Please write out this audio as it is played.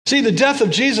See, the death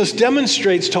of Jesus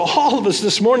demonstrates to all of us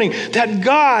this morning that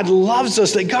God loves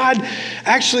us, that God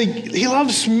actually, he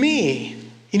loves me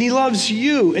and he loves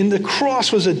you. And the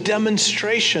cross was a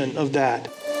demonstration of that.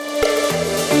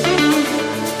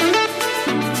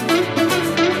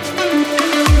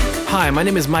 Hi, my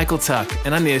name is Michael Tuck,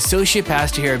 and I'm the Associate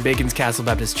Pastor here at Bacon's Castle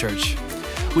Baptist Church.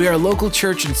 We are a local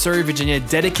church in Surrey, Virginia,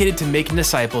 dedicated to making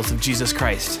disciples of Jesus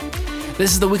Christ.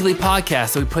 This is the weekly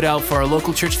podcast that we put out for our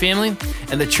local church family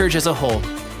and the church as a whole.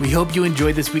 We hope you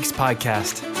enjoyed this week's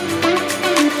podcast.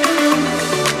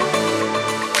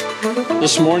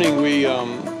 This morning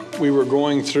we were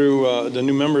going through the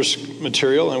new members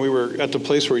material, and we were at the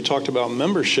place where we talked about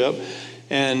membership,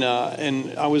 and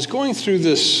I was going through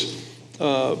this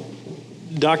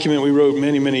document we wrote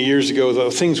many years ago,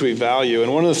 the things we value.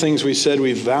 And one of the things we said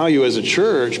we value as a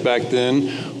church back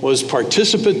then was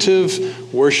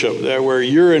participative worship, where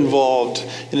you're involved,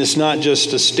 and it's not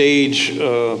just a stage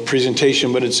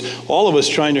presentation, but it's all of us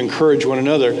trying to encourage one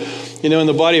another. You know, in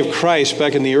the body of Christ,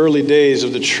 back in the early days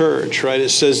of the church, right, it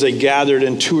says they gathered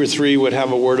and 2 or 3 would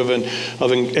have a word of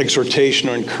an exhortation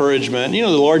or encouragement. You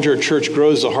know, the larger a church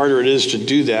grows, the harder it is to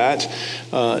do that,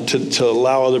 to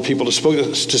allow other people to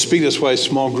speak. That's why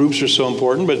small groups are so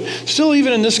important. But still,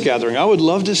 even in this gathering, I would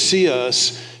love to see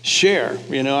us share.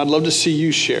 You know, I'd love to see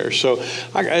you share. So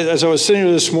as I was sitting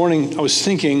here this morning, I was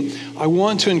thinking, I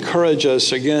want to encourage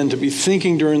us again to be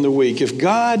thinking during the week. If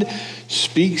God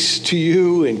speaks to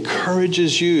you,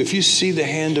 encourages you, if you see the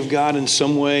hand of God in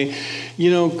some way,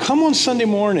 you know, come on Sunday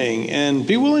morning and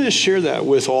be willing to share that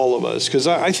with all of us, because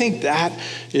I think that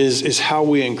is how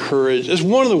we encourage. It's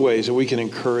one of the ways that we can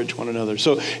encourage one another.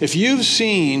 So if you've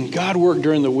seen God work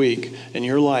during the week in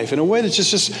your life in a way that's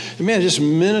just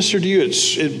ministered to you,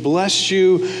 it blessed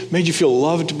you, made you feel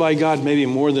loved by God, maybe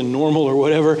more than normal or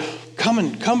whatever,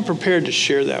 come prepared to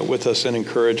share that with us and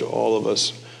encourage all of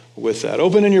us with that.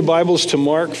 Open in your Bibles to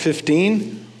Mark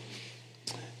 15.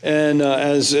 And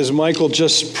as Michael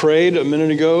just prayed a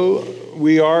minute ago,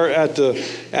 we are at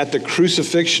the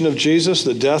crucifixion of Jesus,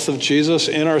 the death of Jesus,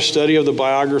 in our study of the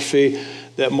biography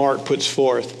that Mark puts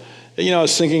forth. You know, I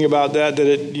was thinking about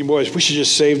you boys, we should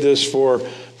just save this for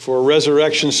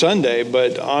Resurrection Sunday.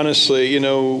 But honestly, you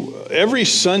know, every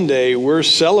Sunday we're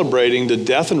celebrating the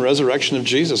death and resurrection of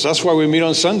Jesus. That's why we meet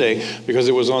on Sunday, because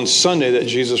it was on Sunday that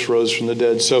Jesus rose from the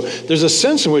dead. So there's a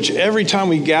sense in which every time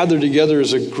we gather together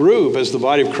as a group, as the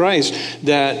body of Christ,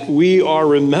 that we are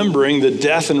remembering the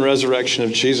death and resurrection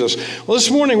of Jesus. Well, this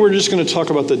morning we're just going to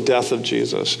talk about the death of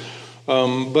Jesus. And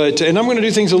I'm going to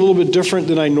do things a little bit different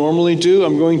than I normally do.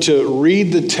 I'm going to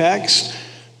read the text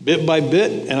bit by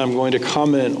bit, and I'm going to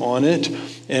comment on it.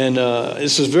 And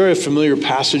this is a very familiar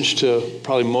passage to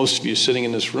probably most of you sitting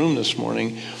in this room this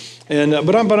morning. And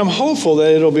but I'm hopeful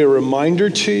that it'll be a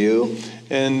reminder to you,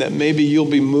 and that maybe you'll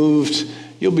be moved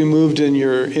in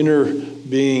your inner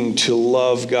being to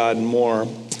love God more,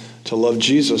 to love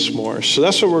Jesus more. So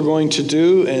that's what we're going to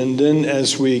do. And then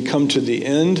as we come to the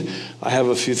end, I have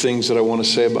a few things that I want to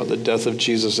say about the death of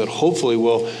Jesus that hopefully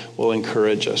will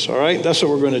encourage us. All right, that's what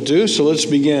we're going to do. So let's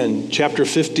begin. Chapter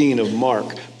 15 of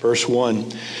Mark, verse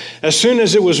 1. As soon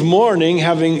as it was morning,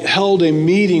 having held a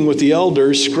meeting with the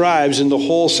elders, scribes, and the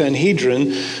whole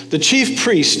Sanhedrin, the chief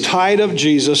priests tied up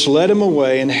Jesus, led him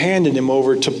away, and handed him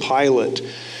over to Pilate.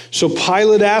 So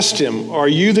Pilate asked him, "Are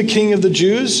you the king of the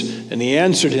Jews?" And he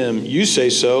answered him, "You say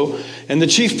so." And the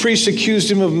chief priests accused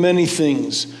him of many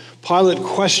things. Pilate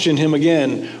questioned him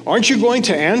again, "Aren't you going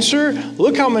to answer?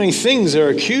 Look how many things they're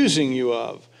accusing you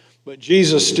of." But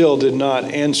Jesus still did not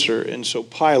answer, and so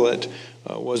Pilate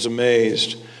was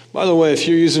amazed. By the way, if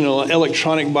you're using an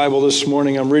electronic Bible this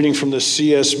morning, I'm reading from the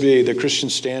CSB, the Christian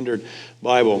Standard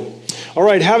Bible. All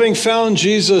right, having found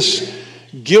Jesus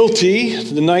guilty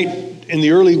in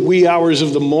the early wee hours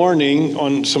of the morning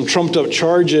on some trumped up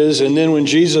charges, and then when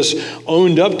Jesus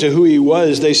owned up to who he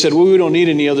was, they said, "Well, we don't need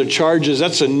any other charges.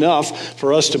 That's enough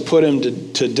for us to put him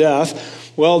to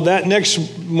death." Well, that next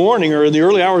morning, or in the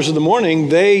early hours of the morning,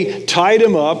 they tied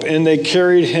him up and they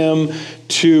carried him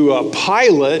to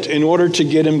Pilate in order to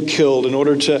get him killed, in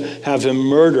order to have him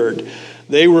murdered.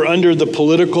 They were under the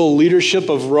political leadership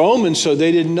of Rome, and so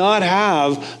they did not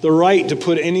have the right to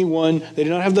put anyone, they did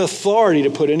not have the authority to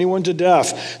put anyone to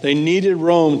death. They needed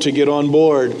Rome to get on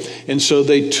board, and so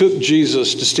they took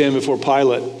Jesus to stand before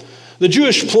Pilate. The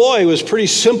Jewish ploy was pretty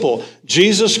simple.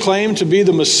 Jesus claimed to be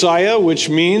the Messiah, which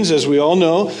means, as we all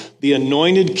know, the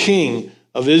anointed king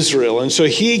of Israel. And so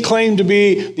he claimed to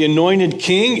be the anointed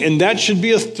king, and that should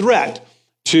be a threat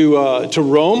to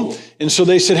Rome. And so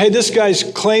they said, hey, this guy's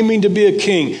claiming to be a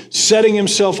king, setting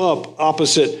himself up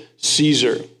opposite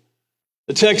Caesar.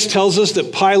 The text tells us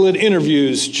that Pilate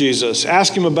interviews Jesus,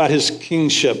 asks him about his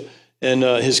kingship and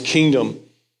his kingdom.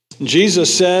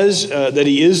 Jesus says that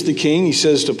he is the king. He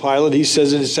says to Pilate, he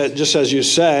says it just as you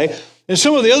say. And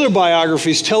some of the other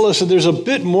biographies tell us that there's a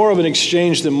bit more of an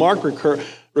exchange than Mark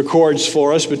records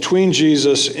for us between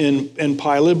Jesus and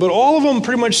Pilate, but all of them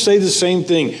pretty much say the same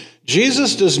thing.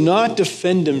 Jesus does not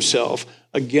defend himself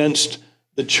against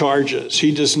the charges.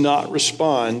 He does not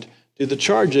respond to the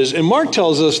charges. And Mark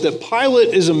tells us that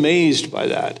Pilate is amazed by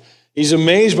that. He's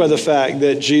amazed by the fact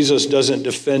that Jesus doesn't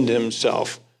defend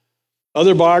himself.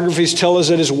 Other biographies tell us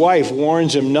that his wife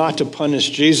warns him not to punish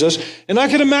Jesus. And I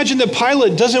can imagine that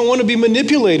Pilate doesn't want to be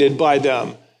manipulated by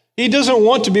them. He doesn't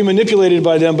want to be manipulated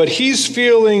by them, but he's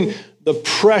feeling the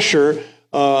pressure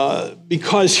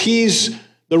because he's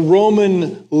the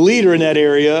Roman leader in that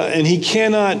area, and he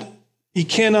cannot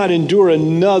endure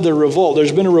another revolt.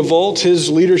 There's been a revolt. His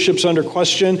leadership's under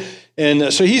question,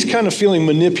 and so he's kind of feeling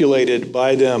manipulated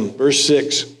by them. Verse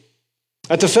 6.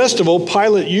 At the festival,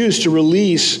 Pilate used to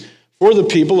release for the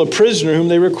people a prisoner whom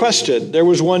they requested. There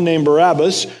was one named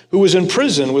Barabbas who was in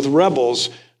prison with rebels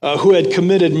who had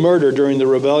committed murder during the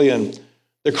rebellion.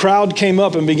 The crowd came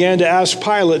up and began to ask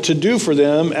Pilate to do for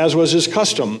them as was his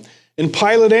custom. And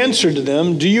Pilate answered to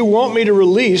them, "Do you want me to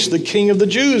release the king of the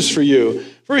Jews for you?"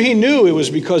 For he knew it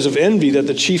was because of envy that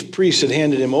the chief priests had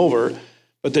handed him over.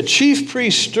 But the chief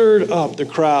priests stirred up the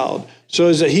crowd so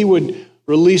as that he would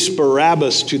release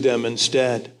Barabbas to them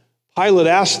instead. Pilate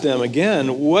asked them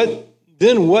again, what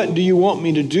do you want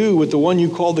me to do with the one you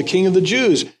call the king of the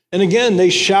Jews? And again they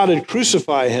shouted,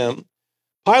 "Crucify him."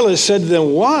 Pilate said to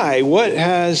them, "Why? What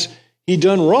has he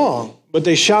done wrong?" But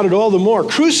they shouted all the more,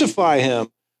 "Crucify him."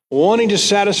 Wanting to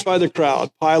satisfy the crowd,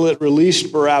 Pilate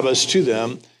released Barabbas to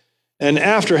them, and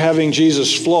after having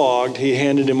Jesus flogged, he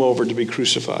handed him over to be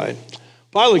crucified.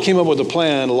 Pilate came up with a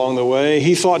plan along the way.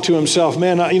 He thought to himself,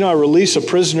 man, I release a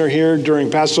prisoner here during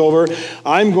Passover.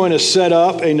 I'm going to set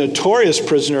up a notorious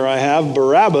prisoner I have,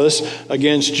 Barabbas,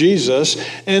 against Jesus.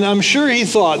 And I'm sure he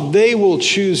thought they will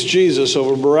choose Jesus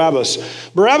over Barabbas.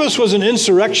 Barabbas was an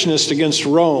insurrectionist against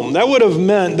Rome. That would have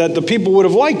meant that the people would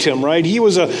have liked him, right? He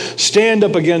was a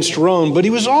stand-up against Rome, but he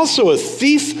was also a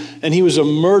thief and he was a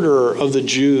murderer of the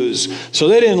Jews. So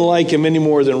they didn't like him any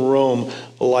more than Rome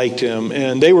liked him,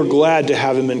 and they were glad to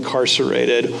have him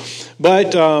incarcerated.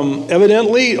 But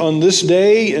evidently on this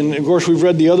day, and of course we've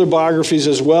read the other biographies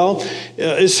as well,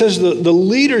 it says the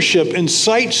leadership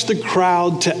incites the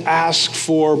crowd to ask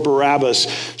for Barabbas.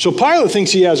 So Pilate thinks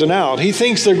he has an out. He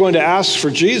thinks they're going to ask for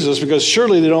Jesus because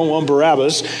surely they don't want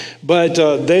Barabbas, but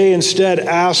they instead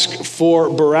ask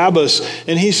for Barabbas.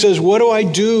 And he says, what do I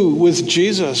do with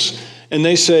Jesus? And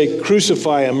they say,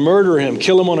 crucify him, murder him,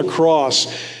 kill him on a cross.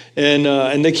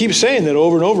 And they keep saying that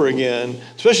over and over again,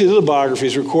 especially the other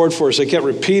biographies record for us. They kept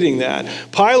repeating that.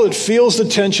 Pilate feels the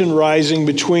tension rising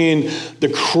between the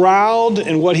crowd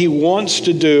and what he wants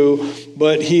to do,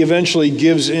 but he eventually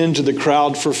gives in to the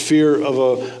crowd for fear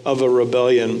of a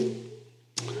rebellion.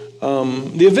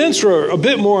 The events were a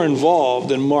bit more involved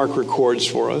than Mark records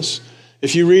for us.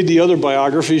 If you read the other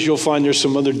biographies, you'll find there's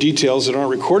some other details that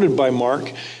aren't recorded by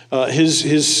Mark.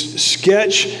 His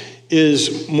sketch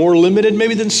is more limited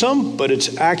maybe than some, but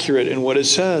it's accurate in what it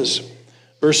says.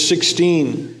 Verse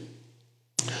 16.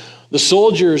 The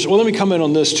soldiers, well, let me comment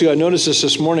on this too. I noticed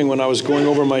this morning when I was going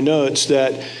over my notes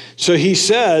so he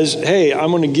says, hey,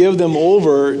 I'm going to give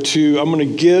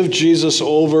Jesus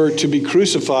over to be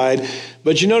crucified.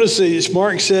 But you notice that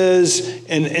Mark says,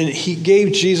 and he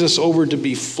gave Jesus over to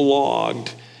be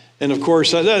flogged. And of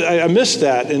course, I missed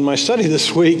that in my study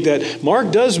this week, that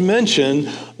Mark does mention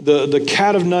the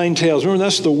cat of nine tails. Remember,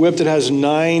 that's the whip that has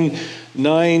nine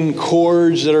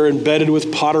cords that are embedded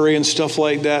with pottery and stuff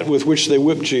like that, with which they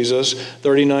whip Jesus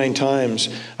 39 times.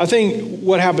 I think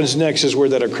what happens next is where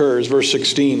that occurs, verse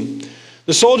 16.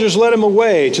 The soldiers led him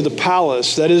away to the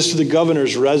palace, that is to the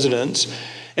governor's residence,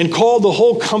 and called the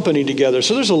whole company together.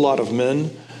 So there's a lot of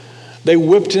men. They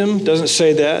whipped him, doesn't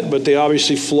say that, but they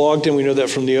obviously flogged him. We know that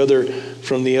from the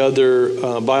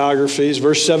other biographies.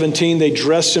 Verse 17, they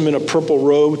dressed him in a purple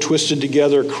robe, twisted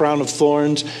together a crown of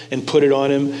thorns, and put it on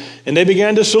him. And they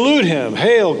began to salute him,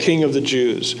 "Hail, King of the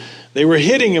Jews." They were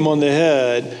hitting him on the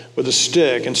head with a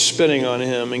stick and spitting on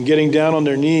him, and getting down on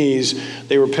their knees,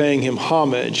 they were paying him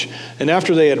homage. And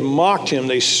after they had mocked him,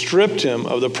 they stripped him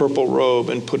of the purple robe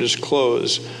and put his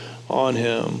clothes on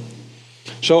him.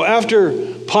 So after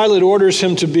Pilate orders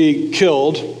him to be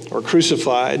killed or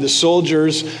crucified, the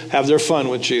soldiers have their fun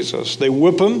with Jesus. They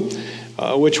whip him,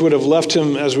 which would have left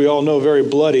him, as we all know, very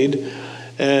bloodied.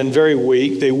 and very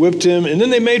weak. They whipped him, and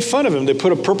then they made fun of him. They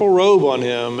put a purple robe on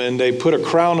him, and they put a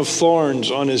crown of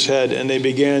thorns on his head, and they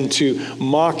began to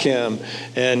mock him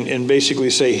and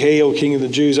basically say, "Hail, King of the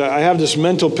Jews." I have this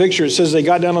mental picture. It says they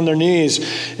got down on their knees,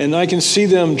 and I can see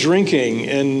them drinking,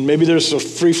 and maybe there's a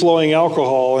free-flowing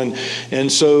alcohol,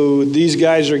 and so these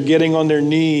guys are getting on their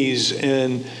knees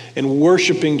and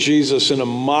worshiping Jesus in a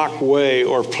mock way,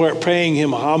 or paying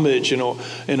him homage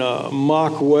in a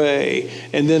mock way,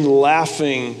 and then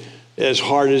laughing as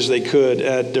hard as they could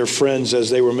at their friends as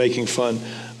they were making fun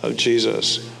of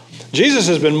Jesus. Jesus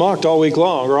has been mocked all week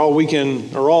long, or all weekend,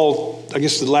 I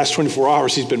guess the last 24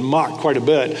 hours, he's been mocked quite a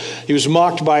bit. He was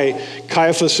mocked by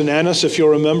Caiaphas and Annas, if you'll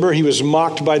remember. He was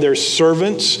mocked by their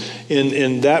servants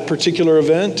in that particular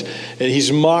event. And he's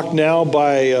mocked now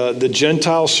by the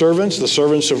Gentile servants. The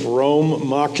servants of Rome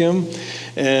mock him.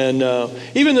 And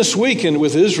even this weekend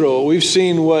with Israel, we've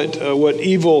seen what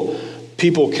evil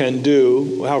people can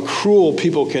do, how cruel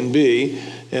people can be.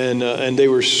 And they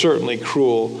were certainly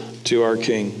cruel to our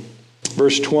King.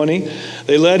 Verse 20,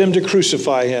 they led him to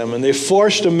crucify him, and they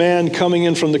forced a man coming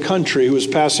in from the country who was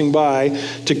passing by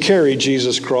to carry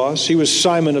Jesus' cross. He was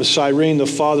Simon of Cyrene, the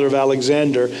father of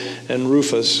Alexander and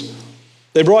Rufus.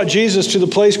 They brought Jesus to the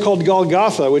place called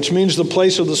Golgotha, which means the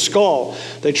place of the skull.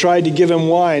 They tried to give him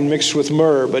wine mixed with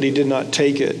myrrh, but he did not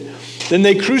take it. Then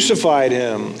they crucified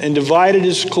him and divided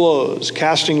his clothes,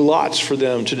 casting lots for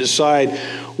them to decide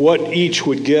what each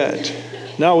would get.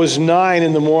 Now it was 9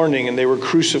 a.m, and they were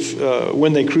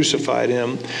when they crucified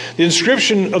him. The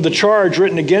inscription of the charge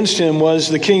written against him was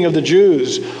the King of the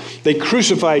Jews. They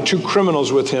crucified 2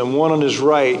 criminals with him, one on his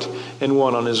right and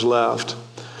one on his left.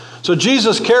 So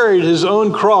Jesus carried his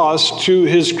own cross to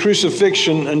his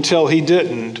crucifixion until he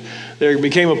didn't. There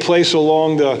became a place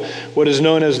along what is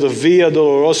known as the Via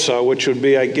Dolorosa, which would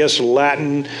be, I guess,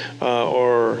 Latin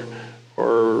or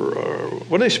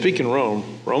what do they speak in Rome?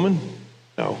 Roman?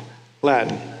 No.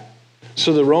 Latin.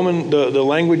 So the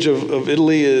language of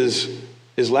Italy is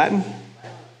Latin?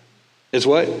 Is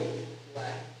what?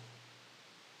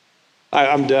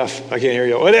 I'm deaf. I can't hear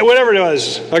you. Whatever it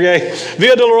was. Okay.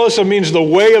 Via Dolorosa means the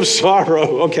way of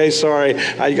sorrow. Okay, sorry.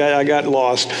 I got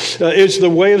lost. It's the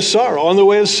way of sorrow. On the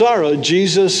way of sorrow,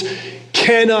 Jesus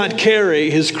cannot carry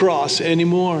his cross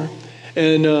anymore.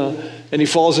 And he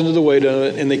falls into the way to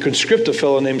it, and they conscript a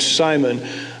fellow named Simon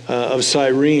of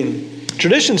Cyrene.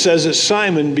 Tradition says that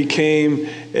Simon became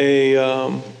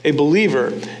a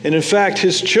believer. And in fact,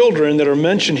 his children that are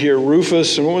mentioned here,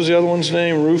 Rufus, and what was the other one's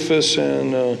name? Rufus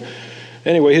and...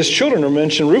 Anyway, his children are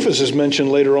mentioned. Rufus is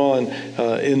mentioned later on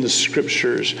in the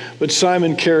scriptures. But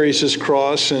Simon carries his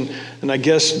cross, and I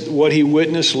guess what he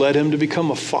witnessed led him to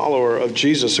become a follower of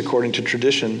Jesus according to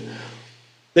tradition.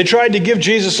 They tried to give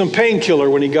Jesus some painkiller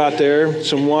when he got there,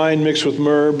 some wine mixed with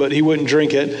myrrh, but he wouldn't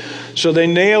drink it. So they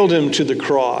nailed him to the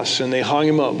cross, and they hung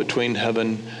him up between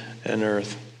heaven and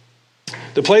earth.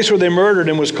 The place where they murdered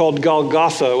him was called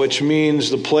Golgotha, which means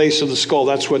the place of the skull.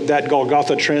 That's what that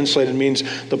Golgotha translated means,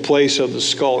 the place of the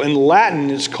skull. In Latin,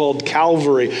 it's called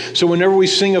Calvary. So whenever we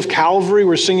sing of Calvary,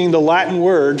 we're singing the Latin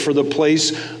word for the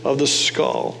place of the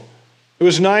skull. It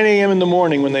was 9 a.m.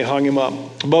 when they hung him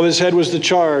up. Above his head was the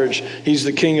charge, he's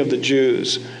the King of the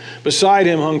Jews. Beside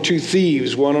him hung 2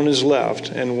 thieves, one on his left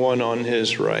and one on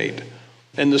his right.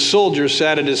 And the soldiers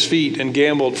sat at his feet and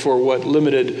gambled for what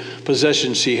limited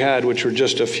possessions he had, which were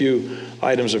just a few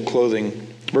items of clothing.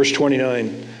 Verse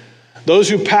 29. Those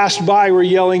who passed by were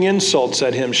yelling insults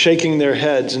at him, shaking their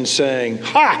heads and saying,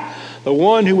 "Ha! The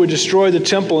one who would destroy the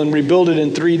temple and rebuild it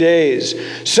in 3 days.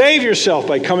 Save yourself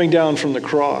by coming down from the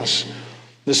cross."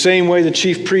 The same way the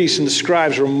chief priests and the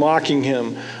scribes were mocking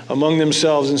him among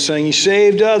themselves and saying, "He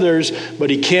saved others, but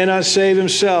he cannot save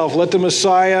himself. Let the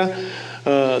Messiah,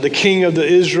 the King of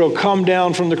Israel, come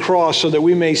down from the cross so that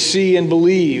we may see and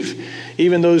believe."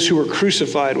 Even those who were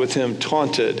crucified with him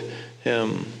taunted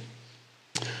him.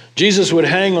 Jesus would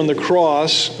hang on the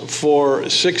cross for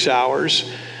 6 hours.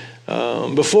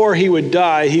 Before he would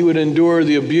die, he would endure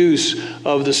the abuse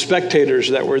of the spectators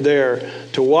that were there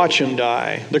to watch him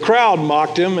die. The crowd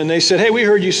mocked him, and they said, "Hey, we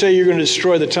heard you say you're going to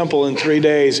destroy the temple in 3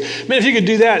 days. Man, if you could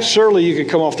do that, surely you could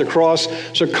come off the cross.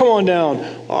 So come on down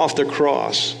off the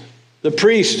cross." The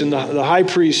priest and the high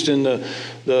priest and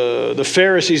the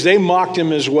Pharisees, they mocked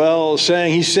him as well,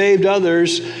 saying, "He saved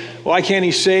others. Why can't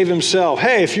he save himself?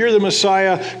 Hey, if you're the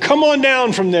Messiah, come on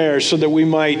down from there so that we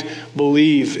might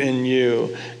believe in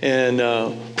you and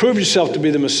prove yourself to be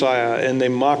the Messiah." And they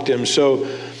mocked him. So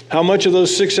how much of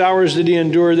those 6 hours did he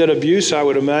endure that abuse? I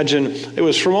would imagine it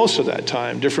was for most of that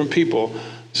time. Different people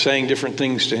saying different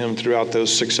things to him throughout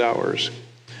those 6 hours.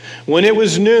 When it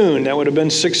was noon, that would have been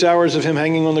 6 hours of him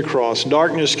hanging on the cross,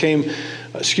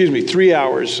 3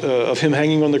 hours of him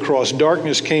hanging on the cross.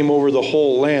 Darkness came over the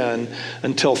whole land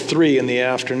until 3 in the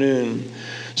afternoon.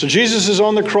 So Jesus is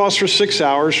on the cross for 6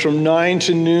 hours, from 9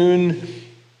 to noon.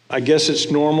 I guess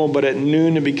it's normal, but at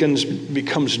noon it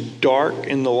becomes dark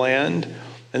in the land,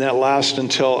 and that lasts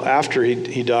until after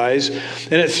he dies.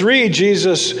 And at 3,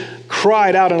 Jesus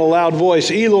cried out in a loud voice,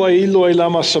 Eloi, Eloi,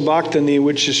 lama sabachthani,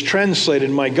 which is translated,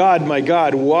 my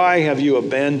God, why have you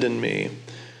abandoned me?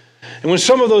 And when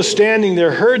some of those standing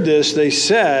there heard this, they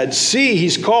said, see,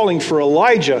 he's calling for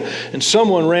Elijah. And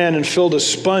someone ran and filled a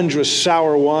sponge with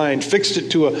sour wine, fixed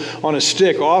it on a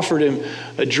stick, offered him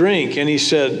a drink, and he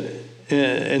said,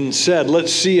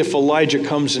 let's see if Elijah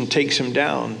comes and takes him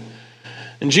down.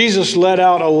 And Jesus let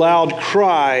out a loud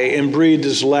cry and breathed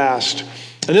his last.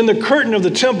 And then the curtain of the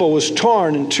temple was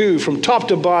torn in two from top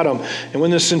to bottom. And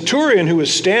when the centurion who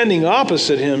was standing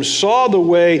opposite him saw the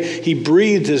way he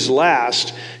breathed his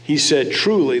last, he said,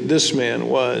 truly, this man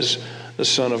was the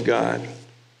Son of God.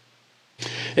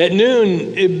 At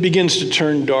noon, it begins to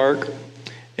turn dark,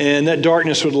 and that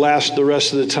darkness would last the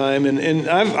rest of the time. And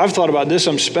I've thought about this.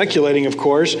 I'm speculating, of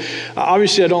course.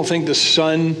 Obviously, I don't think the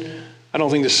sun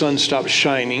stopped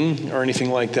shining or anything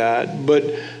like that. But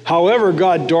however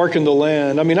God darkened the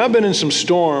land, I mean, I've been in some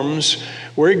storms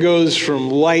where it goes from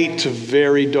light to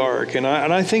very dark. And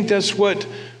I think that's what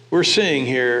we're seeing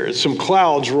here. Some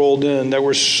clouds rolled in that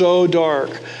were so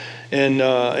dark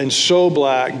and so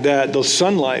black that the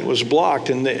sunlight was blocked,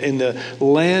 and the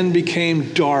land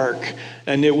became dark,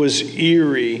 and it was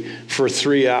eerie for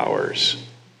 3 hours.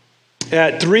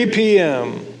 At 3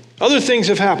 p.m., other things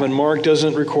have happened. Mark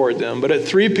doesn't record them. But at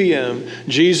 3 p.m.,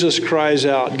 Jesus cries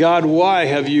out, God, why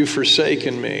have you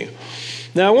forsaken me?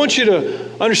 Now, I want you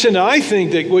to understand that I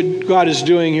think that what God is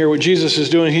doing here, what Jesus is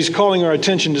doing, he's calling our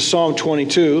attention to Psalm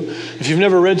 22. If you've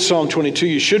never read Psalm 22,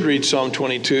 you should read Psalm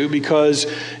 22 because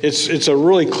it's a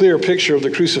really clear picture of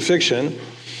the crucifixion.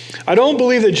 I don't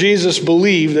believe that Jesus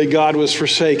believed that God was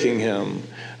forsaking him.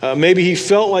 Maybe he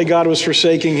felt like God was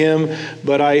forsaking him,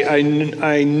 but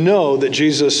I know that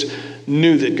Jesus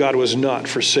knew that God was not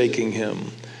forsaking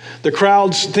him. The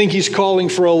crowds think he's calling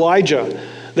for Elijah.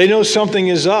 They know something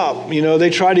is up. They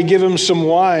try to give him some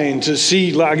wine to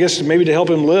see, I guess maybe to help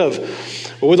him live.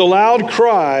 But with a loud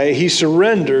cry, he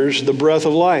surrenders the breath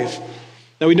of life.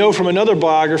 Now we know from another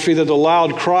biography that the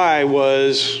loud cry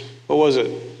was, what was it?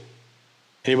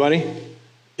 Anybody?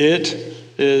 It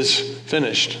is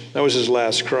finished. That was his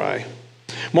last cry.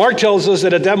 Mark tells us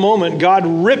that at that moment, God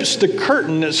rips the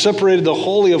curtain that separated the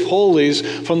Holy of Holies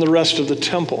from the rest of the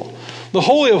temple. The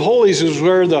Holy of Holies is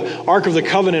where the Ark of the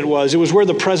Covenant was. It was where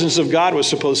the presence of God was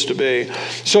supposed to be.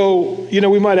 So,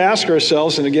 we might ask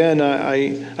ourselves, and again,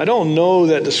 I don't know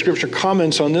that the Scripture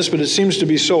comments on this, but it seems to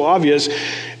be so obvious.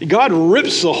 God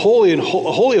rips the Holy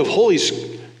of Holies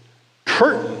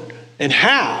curtain in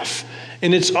half.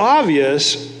 And it's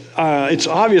obvious,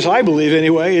 I believe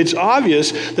anyway, it's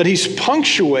obvious that he's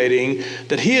punctuating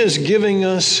that he is giving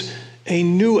us a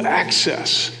new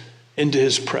access into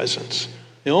his presence.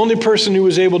 The only person who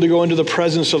was able to go into the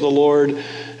presence of the Lord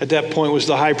at that point was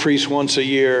the high priest once a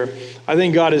year. I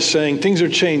think God is saying, things are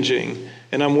changing,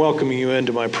 and I'm welcoming you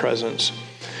into my presence.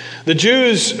 The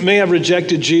Jews may have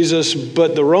rejected Jesus,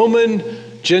 but the Roman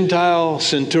Gentile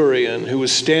centurion who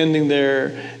was standing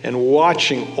there and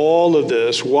watching all of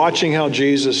this, watching how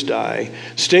Jesus died,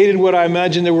 stated what I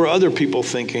imagine there were other people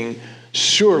thinking,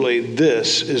 surely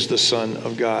this is the Son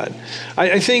of God.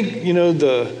 I think,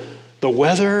 the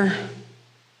weather,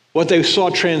 what they saw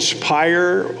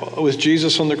transpire with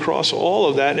Jesus on the cross, all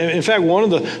of that. In fact, one of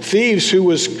the thieves who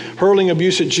was hurling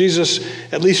abuse at Jesus,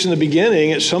 at least in the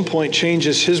beginning, at some point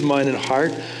changes his mind and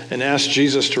heart and asks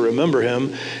Jesus to remember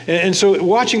him. And so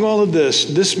watching all of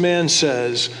this man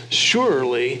says,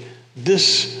 surely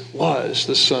this was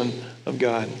the Son of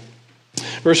God.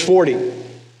 Verse 40.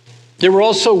 There were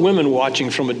also women watching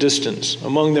from a distance.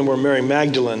 Among them were Mary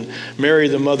Magdalene, Mary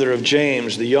the mother of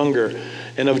James the younger,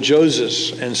 and of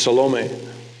Joseph and Salome.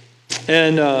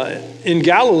 And in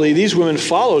Galilee, these women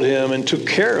followed him and took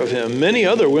care of him. Many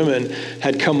other women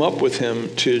had come up with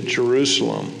him to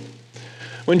Jerusalem.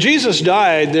 When Jesus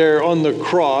died there on the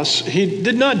cross, he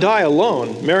did not die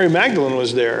alone. Mary Magdalene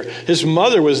was there. His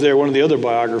mother was there, one of the other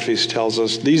biographies tells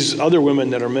us. These other women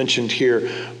that are mentioned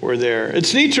here were there.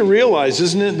 It's neat to realize,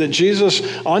 isn't it, that Jesus'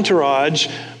 entourage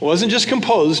wasn't just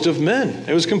composed of men.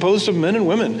 It was composed of men and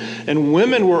women. And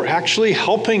women were actually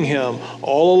helping him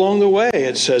all along the way,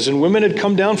 it says. And women had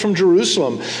come down from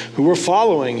Jerusalem who were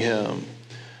following him.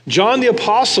 John the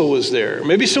Apostle was there.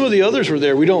 Maybe some of the others were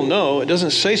there. We don't know. It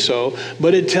doesn't say so.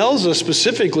 But it tells us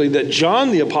specifically that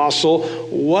John the Apostle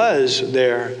was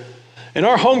there. In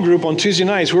our home group on Tuesday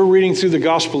nights, we're reading through the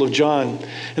Gospel of John.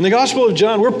 In the Gospel of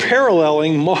John, we're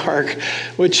paralleling Mark,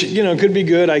 which, could be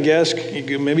good, I guess.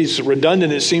 Maybe it's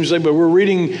redundant, it seems like, but we're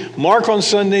reading Mark on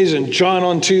Sundays and John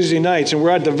on Tuesday nights, and we're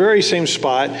at the very same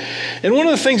spot. And one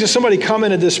of the things that somebody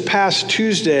commented this past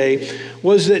Tuesday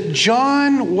was that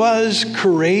John was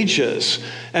courageous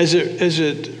as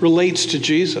it relates to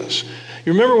Jesus.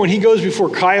 You remember when he goes before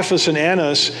Caiaphas and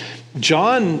Annas,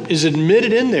 John is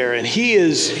admitted in there, and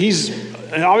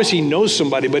and obviously he knows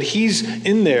somebody, but he's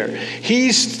in there.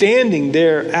 He's standing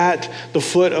there at the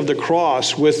foot of the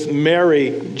cross with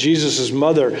Mary, Jesus'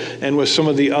 mother, and with some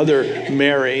of the other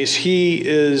Marys. He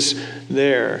is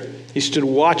there. He stood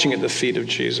watching at the feet of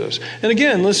Jesus. And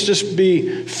again, let's just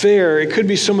be fair. It could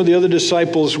be some of the other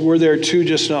disciples were there too,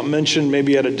 just not mentioned,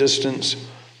 maybe at a distance.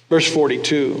 Verse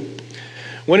 42.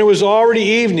 When it was already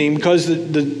evening, because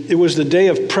it was the day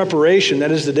of preparation,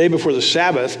 that is the day before the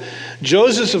Sabbath,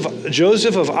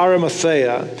 Joseph of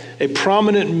Arimathea, a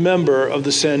prominent member of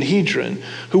the Sanhedrin,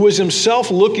 who was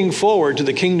himself looking forward to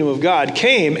the kingdom of God,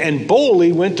 came and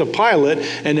boldly went to Pilate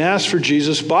and asked for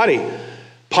Jesus' body.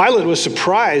 Pilate was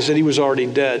surprised that he was already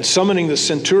dead. Summoning the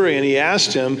centurion, he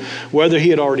asked him whether he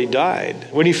had already died.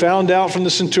 When he found out from the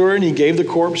centurion, he gave the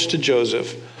corpse to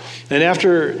Joseph. And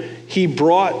after he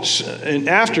bought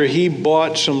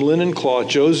some linen cloth,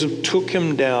 Joseph took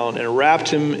him down and wrapped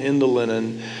him in the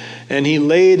linen, and he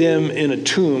laid him in a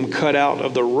tomb cut out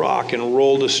of the rock and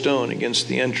rolled a stone against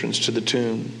the entrance to the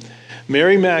tomb.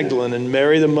 Mary Magdalene and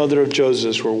Mary, the mother of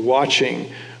Joseph, were watching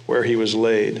where he was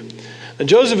laid. Now,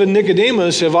 Joseph and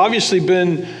Nicodemus have obviously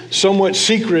been somewhat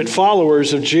secret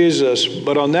followers of Jesus,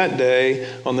 but on that day,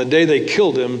 on the day they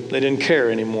killed him, they didn't care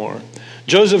anymore.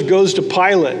 Joseph goes to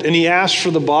Pilate and he asks for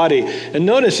the body. And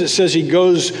notice it says he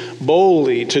goes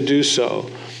boldly to do so.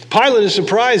 Pilate is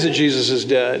surprised that Jesus is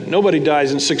dead. Nobody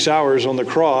dies in 6 hours on the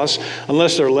cross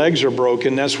unless their legs are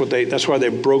broken. That's why they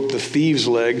broke the thieves'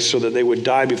 legs, so that they would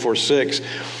die before 6.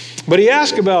 But he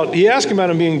asked about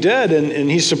him being dead, and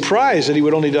he's surprised that he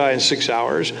would only die in 6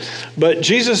 hours. But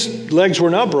Jesus' legs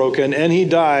were not broken, and he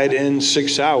died in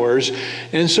 6 hours.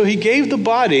 And so he gave the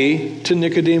body to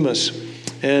Nicodemus.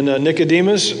 And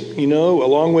Nicodemus,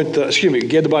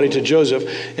 gave the body to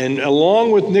Joseph. And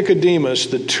along with Nicodemus,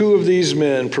 the two of these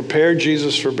men prepared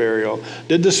Jesus for burial,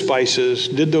 did the spices,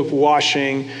 did the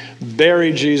washing,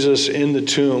 buried Jesus in the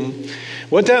tomb.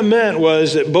 What that meant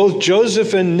was that both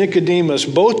Joseph and Nicodemus,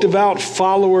 both devout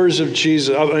followers of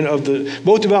Jesus,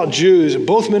 both devout Jews,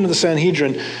 both men of the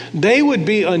Sanhedrin, they would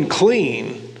be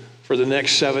unclean for the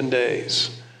next 7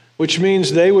 days. Which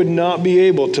means they would not be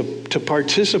able to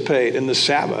participate in the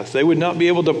Sabbath. They would not be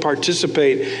able to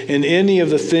participate in any of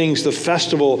the things, the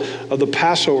festival of the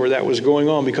Passover that was going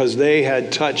on, because they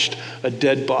had touched a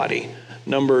dead body.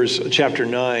 Numbers chapter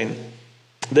 9.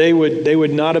 They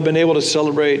would not have been able to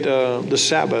celebrate the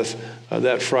Sabbath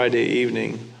that Friday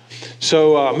evening.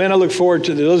 So, I look forward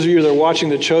to those of you that are watching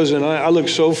The Chosen. I look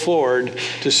so forward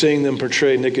to seeing them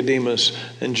portray Nicodemus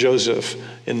and Joseph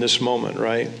in this moment,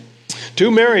 right? Two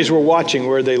Marys were watching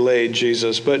where they laid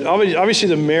Jesus, but obviously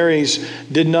the Marys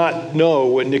did not know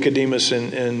what Nicodemus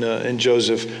and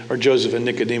Joseph, or Joseph and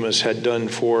Nicodemus, had done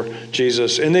for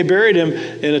Jesus. And they buried him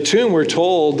in a tomb, we're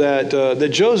told, that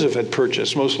Joseph had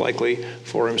purchased, most likely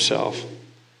for himself.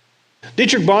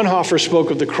 Dietrich Bonhoeffer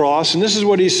spoke of the cross, and this is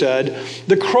what he said: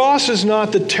 "The cross is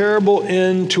not the terrible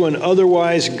end to an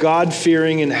otherwise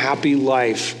God-fearing and happy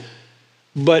life.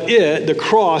 But the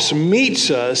cross,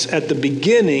 meets us at the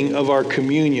beginning of our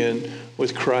communion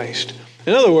with Christ."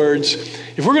 In other words,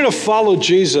 if we're going to follow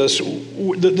Jesus,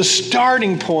 the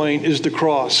starting point is the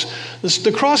cross.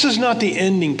 The cross is not the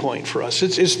ending point for us.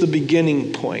 It's the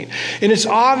beginning point. And it's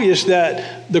obvious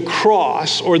that the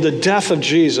cross, or the death of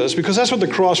Jesus, because that's what the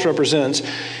cross represents,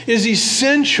 is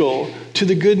essential to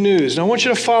the good news. Now I want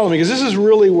you to follow me, because this is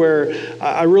really where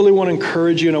I really want to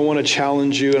encourage you, and I want to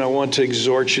challenge you, and I want to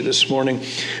exhort you this morning.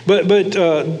 But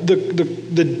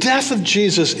the death of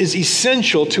Jesus is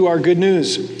essential to our good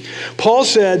news. Paul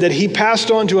said that he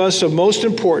passed on to us of most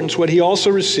importance what he also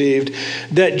received,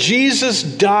 that Jesus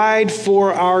died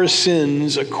for our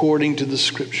sins according to the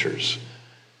Scriptures.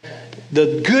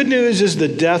 The good news is the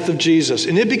death of Jesus,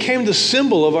 and it became the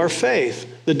symbol of our faith.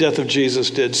 The death of Jesus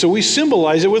did. So we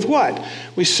symbolize it with what?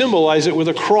 We symbolize it with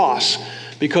a cross,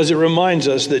 because it reminds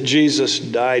us that Jesus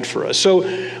died for us. So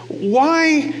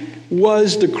why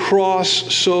was the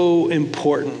cross so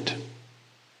important?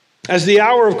 As the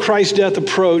hour of Christ's death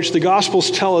approached, the Gospels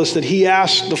tell us that he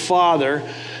asked the Father,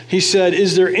 he said,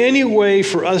 is there any way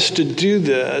for us to do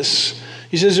this?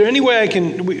 He says, is there any way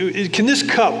can this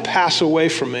cup pass away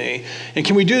from me? And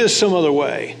can we do this some other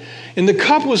way? And the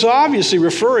cup was obviously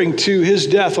referring to his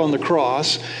death on the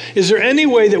cross. Is there any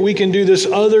way that we can do this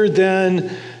other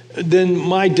than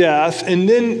my death? And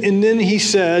then he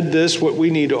said this, what we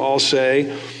need to all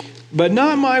say, but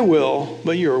not my will,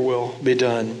 but your will be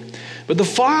done. But the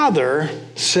Father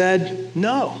said,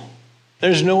 no,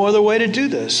 there's no other way to do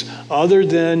this other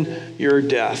than your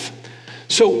death.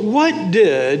 So what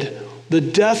did the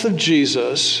death of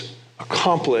Jesus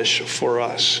accomplish for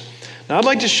us? Now, I'd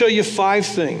like to show you 5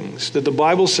 things that the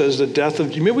Bible says the death of,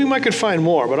 maybe we might could find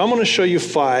more, but I'm going to show you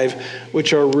 5,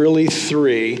 which are really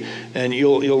 3, and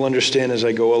you'll understand as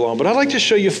I go along. But I'd like to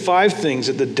show you 5 things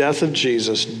that the death of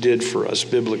Jesus did for us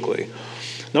biblically.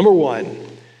 Number 1,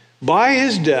 by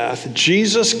his death,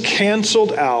 Jesus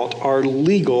canceled out our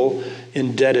legal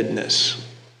indebtedness.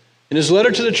 In his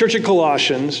letter to the church at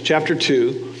Colossians, chapter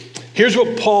 2, here's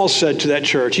what Paul said to that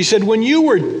church. He said, when you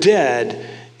were dead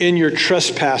in your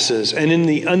trespasses and in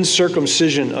the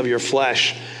uncircumcision of your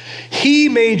flesh, he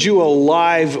made you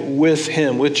alive with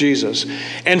him, with Jesus,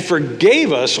 and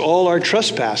forgave us all our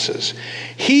trespasses.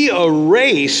 He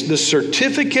erased the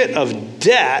certificate of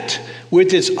debt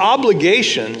with its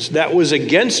obligations that was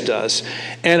against us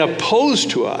and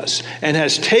opposed to us, and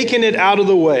has taken it out of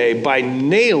the way by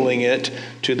nailing it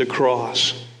to the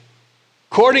cross.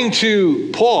 According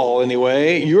to Paul,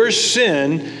 anyway, your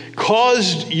sin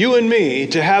caused you and me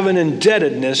to have an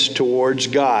indebtedness towards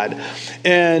God.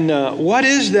 And what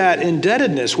is that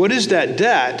indebtedness? What is that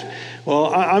debt?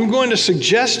 Well, I'm going to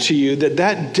suggest to you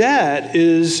that debt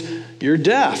is your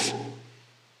death.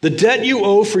 The debt you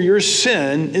owe for your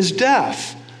sin is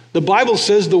death. The Bible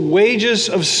says the wages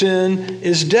of sin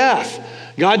is death.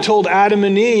 God told Adam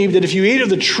and Eve that if you eat of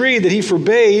the tree that he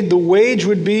forbade, the wage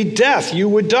would be death. You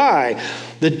would die.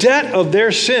 The debt of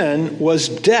their sin was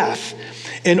death.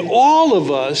 And all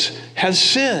of us have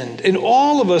sinned, and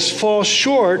all of us fall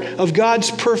short of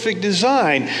God's perfect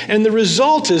design. And the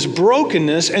result is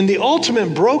brokenness, and the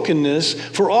ultimate brokenness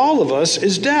for all of us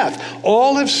is death.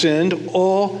 All have sinned,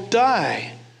 all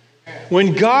die.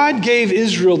 When God gave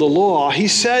Israel the law, he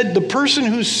said, the person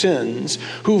who sins,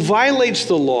 who violates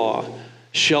the law,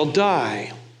 shall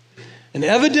die. And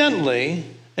evidently,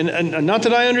 and not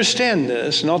that I understand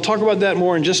this, and I'll talk about that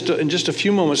more in just a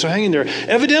few moments, so hang in there.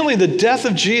 Evidently, the death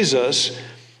of Jesus,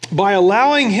 by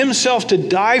allowing himself to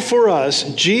die for us,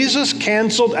 Jesus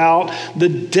canceled out the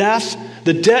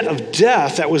debt of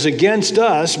death that was against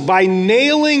us by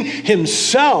nailing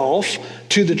himself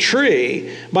to the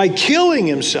tree, by killing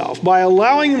himself, by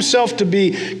allowing himself to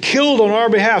be killed on our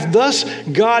behalf. Thus,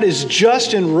 God is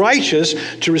just and righteous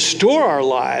to restore our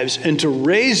lives and to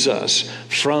raise us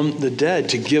from the dead,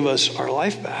 to give us our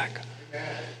life back.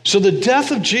 So the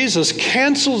death of Jesus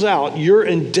cancels out your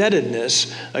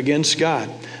indebtedness against God.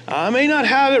 I may not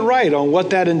have it right on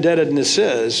what that indebtedness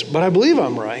is, but I believe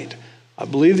I'm right. I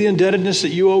believe the indebtedness that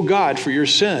you owe God for your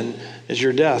sin is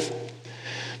your death.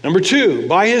 Number 2,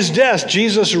 by his death,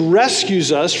 Jesus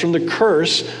rescues us from the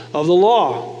curse of the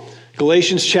law.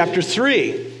 Galatians chapter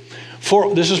 3.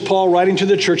 This is Paul writing to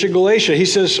the church at Galatia. He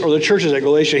says, or the churches at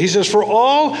Galatia, he says, for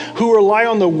all who rely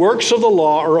on the works of the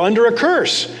law are under a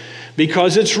curse,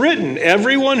 because it's written,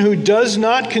 everyone who does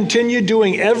not continue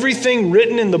doing everything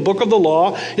written in the book of the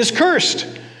law is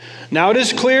cursed. Now it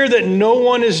is clear that no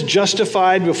one is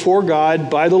justified before God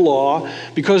by the law,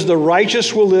 because the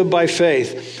righteous will live by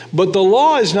faith. But the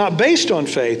law is not based on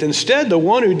faith. Instead, the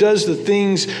one who does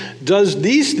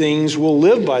these things will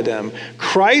live by them.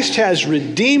 Christ has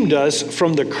redeemed us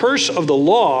from the curse of the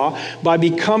law by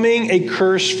becoming a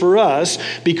curse for us,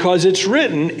 because it's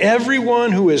written,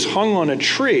 everyone who is hung on a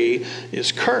tree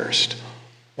is cursed.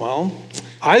 Well,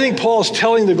 I think Paul's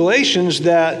telling the Galatians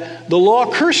that the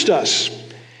law cursed us.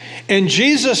 And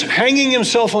Jesus hanging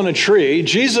himself on a tree,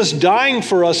 Jesus dying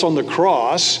for us on the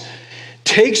cross,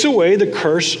 takes away the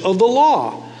curse of the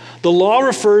law. The law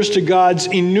refers to God's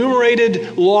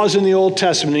enumerated laws in the Old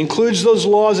Testament. It includes those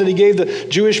laws that he gave the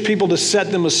Jewish people to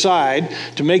set them aside,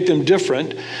 to make them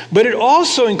different. But it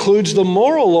also includes the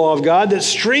moral law of God that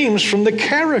streams from the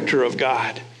character of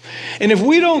God. And if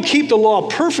we don't keep the law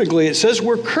perfectly, it says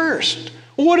we're cursed.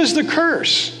 Well, what is the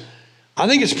curse? I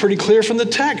think it's pretty clear from the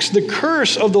text. The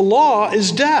curse of the law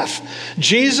is death.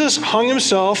 Jesus hung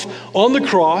himself on the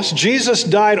cross. Jesus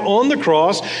died on the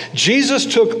cross. Jesus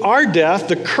took our death,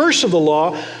 the curse of the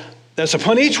law that's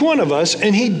upon each one of us,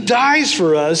 and he dies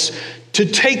for us to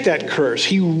take that curse.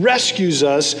 He rescues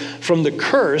us from the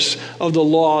curse of the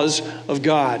laws of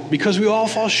God, because we all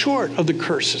fall short of the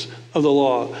curses of the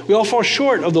law. We all fall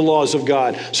short of the laws of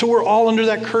God. So we're all under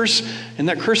that curse, and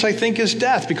that curse, I think, is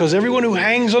death, because everyone who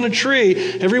hangs on a tree,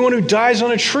 everyone who dies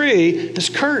on a tree is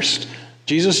cursed.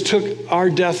 Jesus took our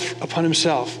death upon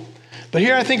himself. But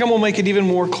here I think I'm going to make it even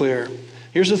more clear.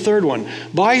 Here's the third one.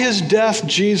 By his death,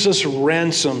 Jesus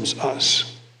ransoms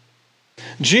us.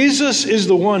 Jesus is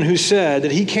the one who said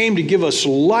that he came to give us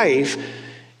life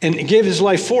and gave his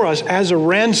life for us as a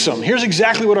ransom. Here's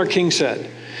exactly what our King said.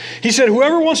 He said,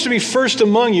 whoever wants to be first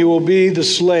among you will be the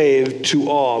slave to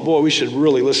all. Boy, we should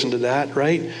really listen to that,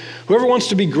 right? Whoever wants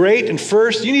to be great and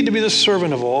first, you need to be the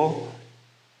servant of all.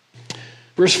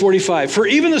 Verse 45, for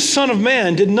even the Son of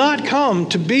Man did not come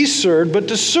to be served, but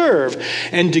to serve,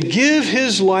 and to give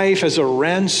his life as a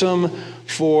ransom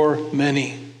for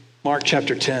many. Mark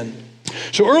chapter 10.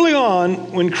 So early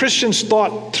on, when Christians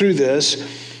thought through this,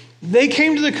 they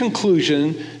came to the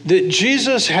conclusion that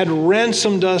Jesus had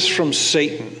ransomed us from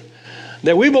Satan,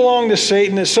 that we belong to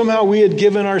Satan, that somehow we had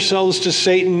given ourselves to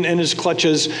Satan and his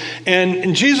clutches,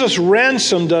 and Jesus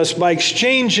ransomed us by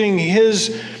exchanging his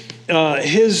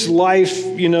life,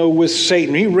 with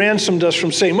Satan. He ransomed us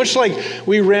from Satan, much like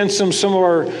we ransomed some of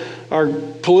our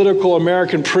political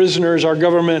American prisoners. Our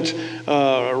government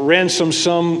ransomed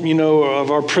some,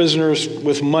 of our prisoners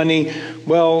with money.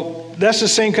 Well, that's the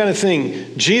same kind of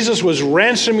thing. Jesus was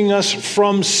ransoming us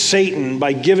from Satan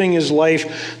by giving his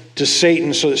life to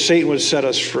Satan so that Satan would set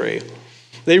us free.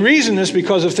 They reason this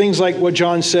because of things like what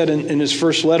John said in his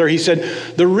first letter. He said,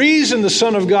 the reason the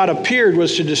Son of God appeared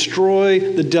was to destroy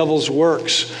the devil's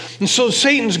works. And so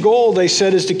Satan's goal, they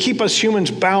said, is to keep us humans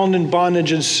bound in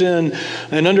bondage and sin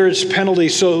and under its penalty.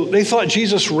 So they thought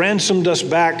Jesus ransomed us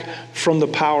back from the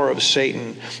power of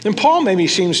Satan. And Paul maybe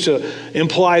seems to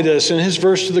imply this in his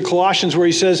verse to the Colossians where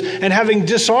he says, and having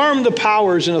disarmed the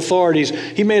powers and authorities,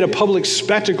 he made a public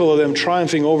spectacle of them,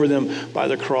 triumphing over them by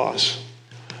the cross.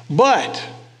 But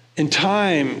in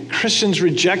time, Christians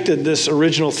rejected this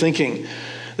original thinking.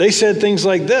 They said things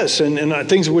like this, and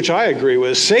things which I agree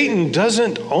with. Satan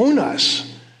doesn't own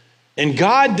us, and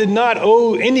God did not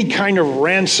owe any kind of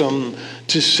ransom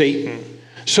to Satan.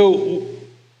 So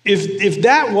if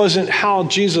that wasn't how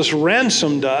Jesus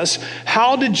ransomed us,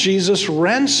 how did Jesus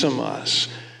ransom us?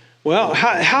 Well,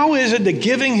 how is it that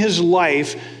giving his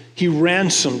life, he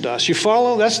ransomed us? You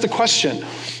follow? That's the question.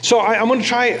 So I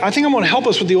think I'm going to help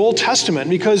us with the Old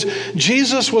Testament, because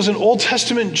Jesus was an Old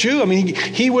Testament Jew. I mean,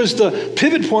 he was the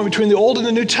pivot point between the Old and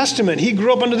the New Testament. He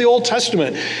grew up under the Old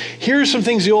Testament. Here are some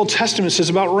things the Old Testament says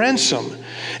about ransom.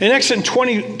 In Exodus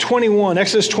 21,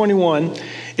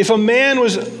 if a man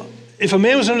was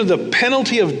under the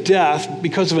penalty of death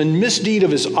because of a misdeed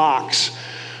of his ox,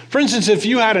 for instance, if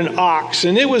you had an ox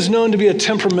and it was known to be a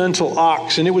temperamental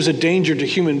ox and it was a danger to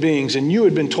human beings, and you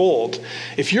had been told,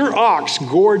 if your ox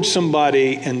gored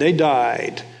somebody and they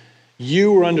died,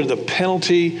 you were under the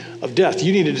penalty of death.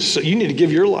 You needed to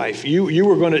give your life. You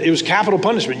were going to. It was capital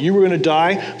punishment. You were going to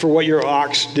die for what your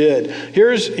ox did.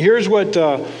 Here's what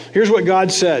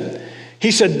God said.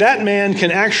 He said that man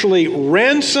can actually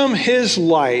ransom his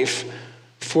life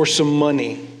for some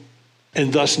money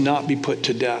and thus not be put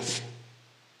to death.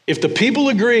 If the people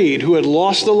agreed who had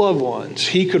lost the loved ones,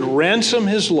 he could ransom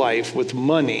his life with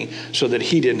money so that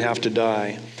he didn't have to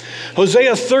die.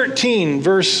 Hosea 13,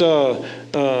 verse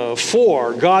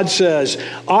 4, God says,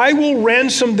 I will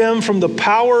ransom them from the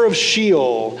power of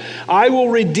Sheol. I will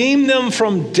redeem them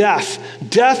from death.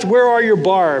 Death, where are your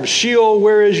barbs? Sheol,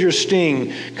 where is your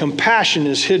sting? Compassion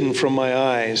is hidden from my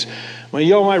eyes. Well,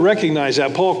 y'all might recognize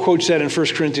that. Paul quotes that in 1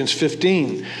 Corinthians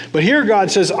 15. But here God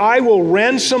says, I will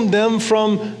ransom them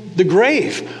from the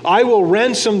grave. I will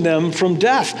ransom them from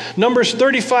death. Numbers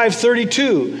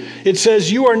 35:32. It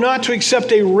says, you are not to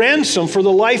accept a ransom for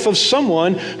the life of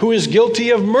someone who is guilty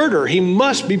of murder. He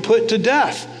must be put to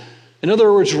death. In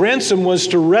other words, ransom was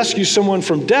to rescue someone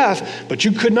from death, but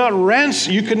you could not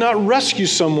rescue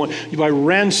someone by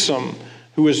ransom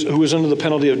who was under the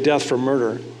penalty of death for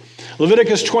murder.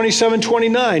 Leviticus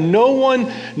 27:29,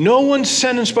 no one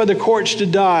sentenced by the courts to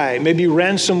die may be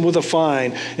ransomed with a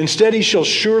fine. Instead, he shall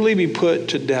surely be put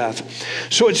to death.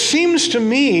 So it seems to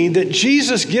me that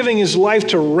Jesus giving his life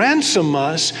to ransom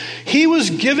us, he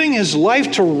was giving his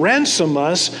life to ransom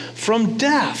us from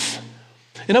death.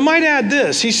 And I might add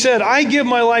this. He said, I give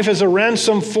my life as a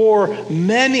ransom for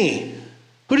many.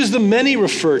 Who does the many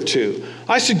refer to?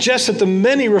 I suggest that the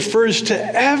many refers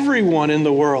to everyone in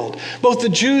the world, both the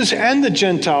Jews and the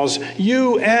Gentiles,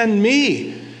 you and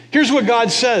me. Here's what God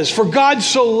says. For God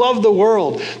so loved the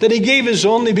world that he gave his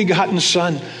only begotten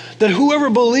Son, that whoever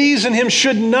believes in him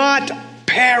should not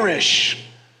perish,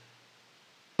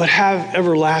 but have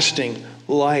everlasting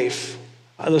life.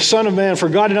 The Son of Man, for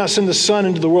God did not send the Son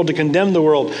into the world to condemn the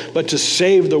world, but to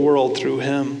save the world through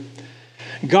him.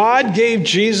 God gave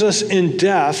Jesus in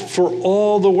death for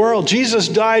all the world. Jesus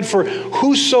died for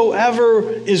whosoever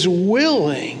is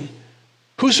willing.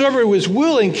 Whosoever is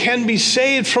willing can be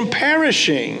saved from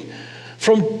perishing,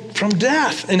 from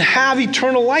death, and have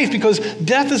eternal life, because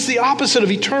death is the opposite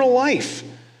of eternal life.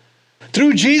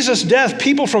 Through Jesus' death,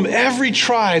 people from every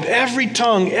tribe, every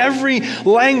tongue, every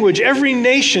language, every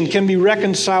nation can be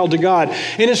reconciled to God.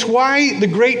 And it's why the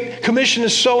Great Commission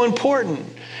is so important.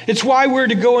 It's why we're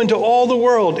to go into all the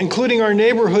world, including our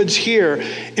neighborhoods here,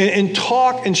 and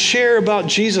talk and share about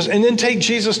Jesus, and then take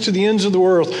Jesus to the ends of the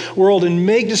world and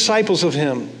make disciples of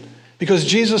him. Because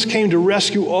Jesus came to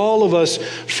rescue all of us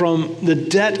from the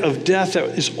debt of death that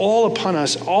is all upon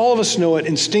us. All of us know it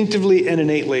instinctively and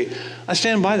innately. I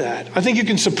stand by that. I think you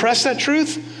can suppress that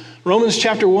truth, Romans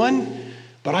chapter 1,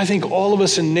 but I think all of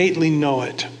us innately know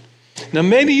it. Now,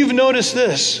 maybe you've noticed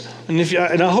this, and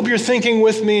I hope you're thinking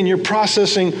with me and you're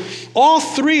processing. All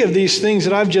three of these things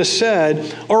that I've just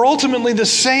said are ultimately the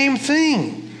same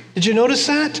thing. Did you notice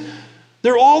that?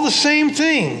 They're all the same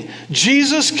thing.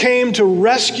 Jesus came to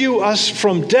rescue us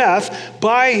from death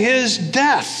by his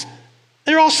death.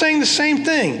 They're all saying the same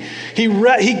thing. He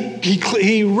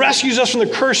rescues us from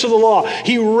the curse of the law.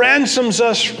 He ransoms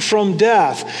us from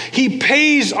death. He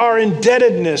pays our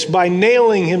indebtedness by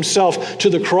nailing himself to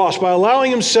the cross, by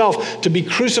allowing himself to be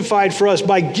crucified for us,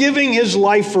 by giving his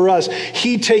life for us.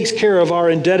 He takes care of our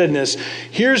indebtedness.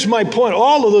 Here's my point.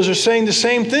 All of those are saying the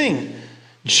same thing.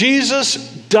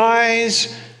 Jesus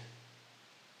dies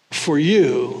for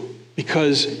you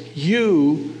because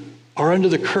you are under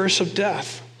the curse of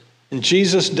death. And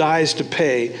Jesus dies to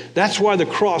pay. That's why the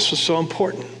cross was so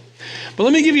important. But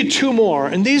let me give you two more,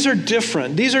 and these are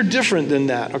different. These are different than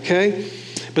that, okay?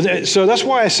 So that's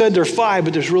why I said there are five,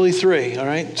 but there's really three, all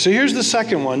right? So here's the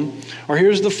second one, or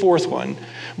here's the fourth one.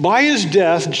 By his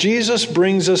death, Jesus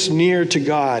brings us near to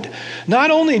God.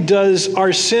 Not only does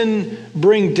our sin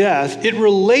bring death, it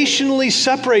relationally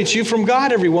separates you from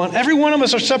God, everyone. Every one of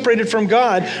us are separated from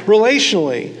God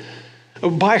relationally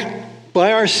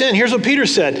by our sin. Here's what Peter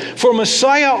said. For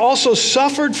Messiah also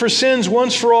suffered for sins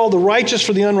once for all, the righteous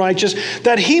for the unrighteous,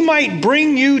 that he might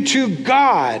bring you to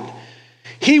God.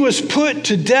 He was put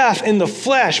to death in the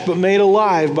flesh, but made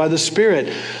alive by the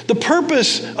Spirit. The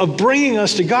purpose of bringing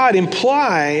us to God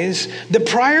implies that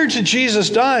prior to Jesus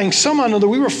dying, somehow or another,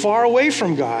 we were far away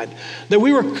from God, that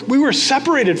we were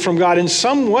separated from God in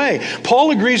some way. Paul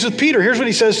agrees with Peter. Here's what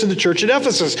he says to the church at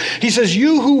Ephesus. He says,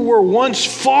 you who were once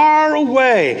far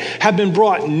away have been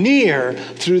brought near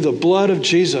through the blood of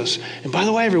Jesus. And by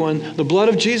the way, everyone, the blood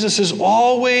of Jesus is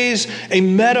always a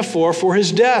metaphor for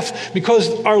his death, because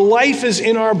our life is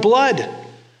in our blood.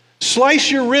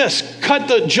 Slice your wrist, cut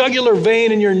the jugular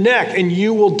vein in your neck, and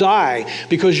you will die,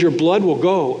 because your blood will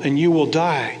go and you will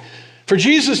die. For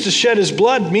Jesus to shed his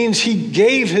blood means he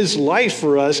gave his life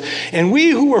for us, and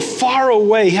we who were far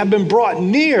away have been brought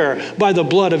near by the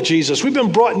blood of Jesus. We've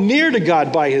been brought near to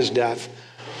God by his death.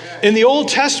 In the Old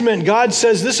Testament, God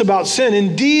says this about sin.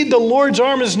 Indeed, the Lord's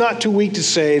arm is not too weak to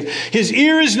save. His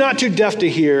ear is not too deaf to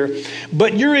hear.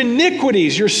 But your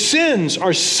iniquities, your sins,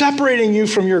 are separating you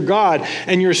from your God,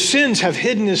 and your sins have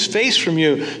hidden his face from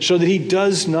you so that he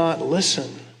does not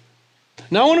listen.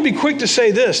 Now, I want to be quick to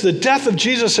say this. The death of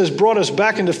Jesus has brought us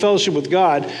back into fellowship with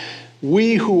God.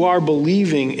 We who are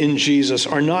believing in Jesus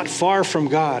are not far from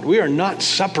God. We are not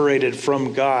separated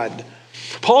from God.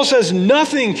 Paul says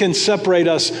nothing can separate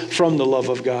us from the love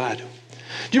of God.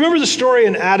 Do you remember the story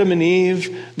in Adam and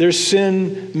Eve? Their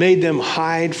sin made them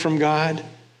hide from God.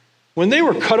 When they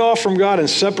were cut off from God and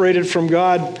separated from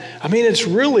God, it's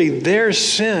really their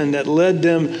sin that led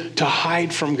them to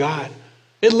hide from God.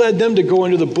 It led them to go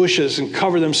into the bushes and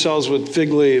cover themselves with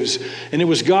fig leaves. And it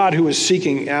was God who was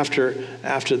seeking after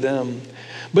them.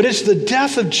 But it's the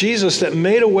death of Jesus that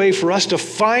made a way for us to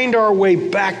find our way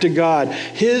back to God.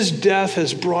 His death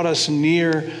has brought us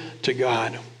near to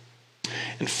God.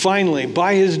 And finally,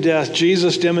 by his death,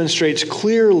 Jesus demonstrates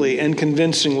clearly and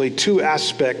convincingly two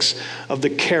aspects of the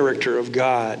character of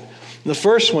God. The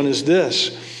first one is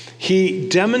this. He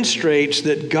demonstrates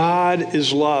that God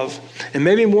is love. And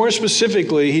maybe more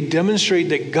specifically, he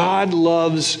demonstrates that God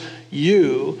loves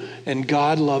you and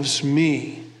God loves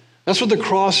me. That's what the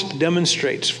cross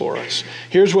demonstrates for us.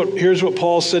 Here's what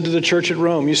Paul said to the church at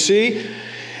Rome. You see,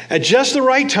 at just the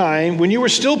right time, when you were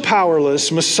still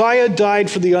powerless, Messiah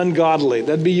died for the ungodly.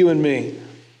 That'd be you and me.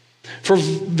 For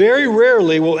very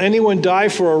rarely will anyone die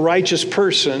for a righteous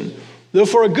person, though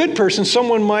for a good person,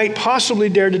 someone might possibly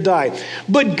dare to die.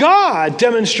 But God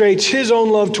demonstrates his own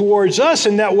love towards us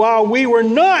in that while we were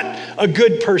not a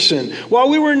good person, while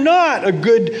we were not a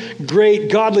good,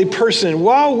 great, godly person,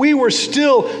 while we were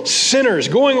still sinners,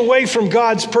 going away from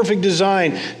God's perfect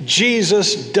design,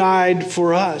 Jesus died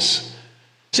for us.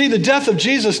 See, the death of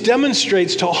Jesus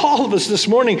demonstrates to all of us this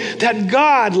morning that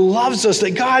God loves us,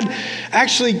 that God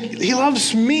actually, he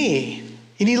loves me.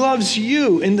 And he loves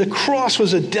you. And the cross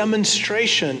was a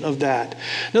demonstration of that.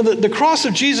 Now, the cross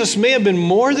of Jesus may have been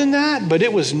more than that, but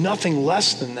it was nothing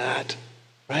less than that,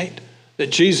 right?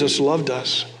 That Jesus loved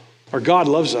us, or God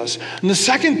loves us. And the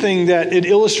second thing that it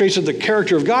illustrates of the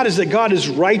character of God is that God is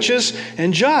righteous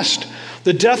and just.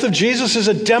 The death of Jesus is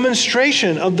a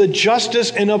demonstration of the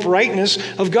justice and uprightness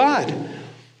of God.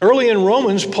 Early in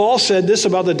Romans, Paul said this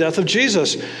about the death of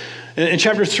Jesus. In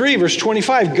chapter 3, verse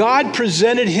 25, God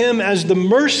presented him as the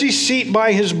mercy seat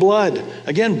by his blood.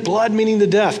 Again, blood meaning the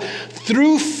death.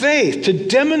 Through faith to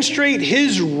demonstrate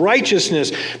his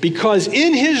righteousness, because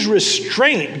in his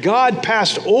restraint, God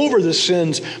passed over the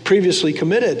sins previously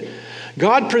committed.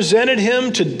 God presented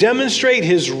him to demonstrate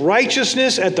his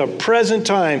righteousness at the present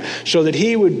time so that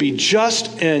he would be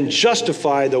just and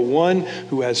justify the one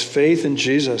who has faith in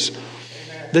Jesus.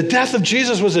 The death of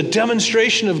Jesus was a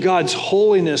demonstration of God's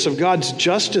holiness, of God's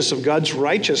justice, of God's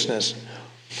righteousness.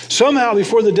 Somehow,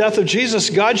 before the death of Jesus,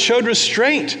 God showed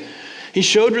restraint. He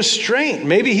showed restraint.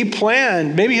 Maybe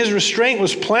his restraint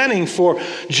was planning for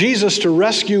Jesus to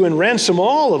rescue and ransom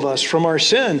all of us from our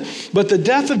sin. But the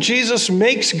death of Jesus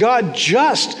makes God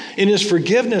just in his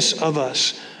forgiveness of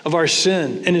us, of our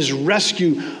sin, and his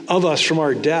rescue of us from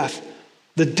our death.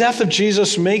 The death of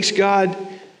Jesus makes God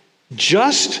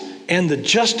just and the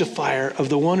justifier of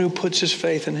the one who puts his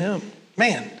faith in him.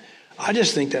 Man, I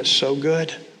just think that's so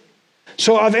good.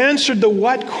 So I've answered the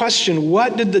what question.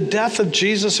 What did the death of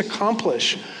Jesus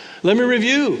accomplish? Let me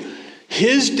review.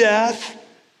 His death,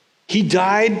 he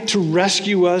died to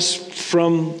rescue us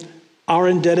from our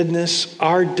indebtedness,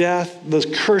 our death, the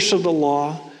curse of the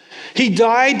law. He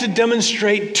died to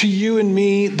demonstrate to you and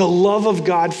me the love of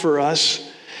God for us.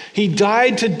 He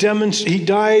died to demonstrate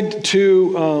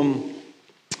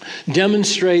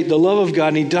the love of God,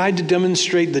 and he died to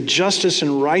demonstrate the justice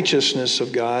and righteousness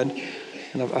of God.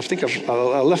 And I think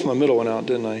I left my middle one out,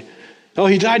 didn't I? Oh,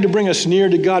 he died to bring us near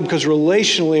to God because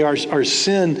relationally our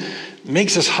sin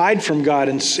makes us hide from God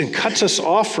and cuts us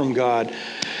off from God.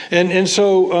 And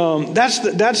so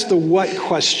that's the what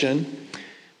question.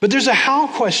 But there's a how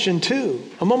question too.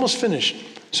 I'm almost finished,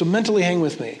 so mentally hang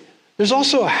with me. There's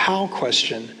also a how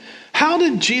question. How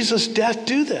did Jesus' death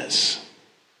do this?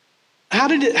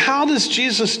 How does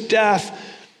Jesus' death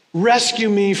rescue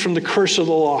me from the curse of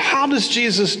the law? How does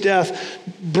Jesus' death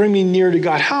bring me near to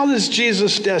God? How does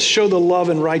Jesus' death show the love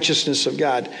and righteousness of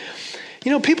God?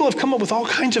 You know, people have come up with all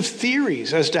kinds of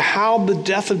theories as to how the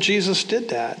death of Jesus did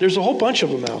that. There's a whole bunch of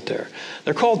them out there.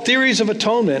 They're called theories of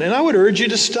atonement, and I would urge you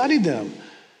to study them.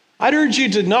 I'd urge you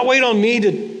to not wait on me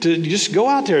to just go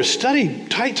out there, study,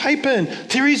 type in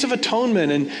theories of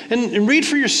atonement and read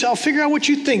for yourself. Figure out what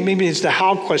you think. Maybe it's the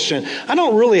how question. I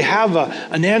don't really have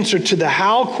an answer to the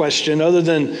how question other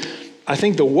than I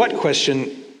think the what question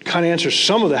kind of answers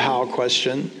some of the how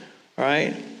question, all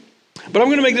right? But I'm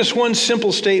going to make this one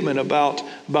simple statement about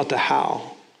the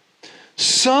how.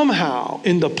 Somehow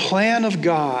in the plan of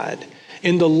God,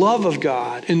 in the love of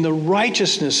God, in the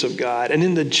righteousness of God, and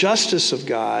in the justice of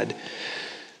God,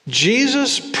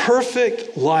 Jesus'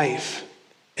 perfect life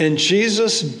and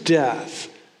Jesus'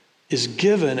 death is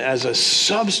given as a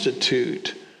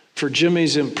substitute for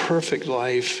Jimmy's imperfect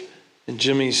life and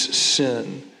Jimmy's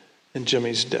sin and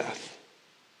Jimmy's death.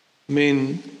 I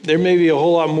mean, there may be a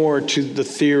whole lot more to the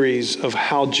theories of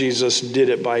how Jesus did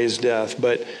it by his death,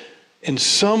 but in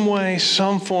some way,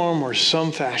 some form, or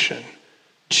some fashion,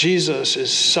 Jesus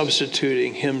is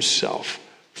substituting himself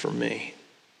for me.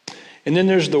 And then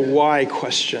there's the why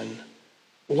question.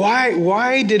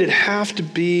 Why did it have to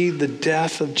be the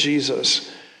death of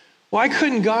Jesus? Why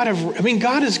couldn't God have,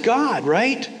 God is God,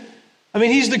 right?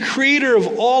 He's the creator of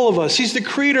all of us. He's the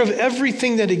creator of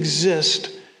everything that exists.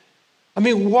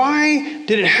 Why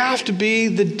did it have to be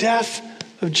the death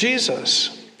of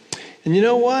Jesus? And you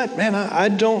know what? Man, I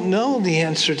don't know the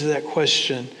answer to that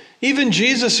question. Even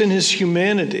Jesus in his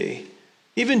humanity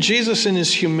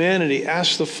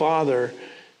asked the Father,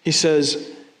 he says,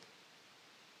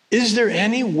 is there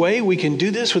any way we can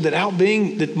do this without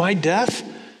being my death?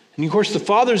 And of course the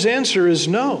Father's answer is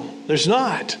no, there's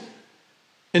not.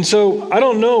 And so I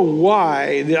don't know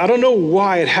why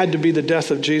it had to be the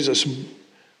death of Jesus,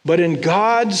 but in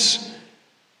God's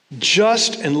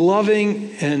just and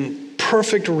loving and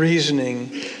perfect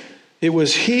reasoning, It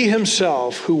was he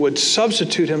himself who would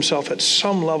substitute himself at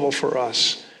some level for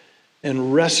us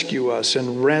and rescue us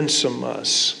and ransom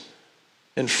us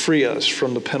and free us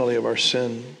from the penalty of our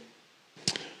sin.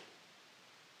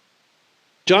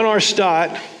 John R.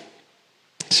 Stott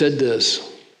said this.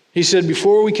 He said,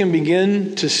 before we can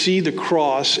begin to see the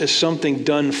cross as something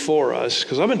done for us,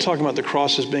 because I've been talking about the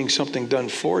cross as being something done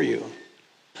for you.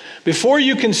 Before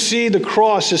you can see the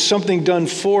cross as something done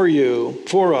for you,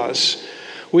 for us,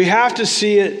 we have to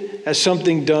see it as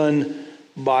something done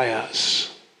by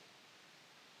us.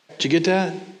 Did you get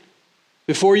that?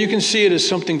 Before you can see it as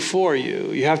something for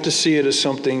you, you have to see it as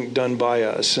something done by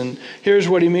us. And here's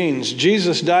what he means.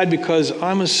 Jesus died because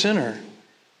I'm a sinner.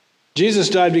 Jesus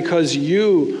died because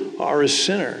you are a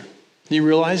sinner. Do you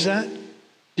realize that?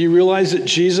 Do you realize that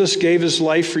Jesus gave his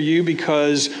life for you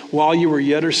because while you were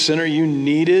yet a sinner, you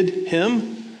needed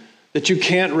him? That you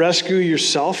can't rescue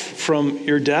yourself from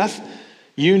your death?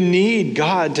 You need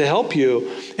God to help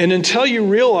you. And until you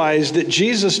realize that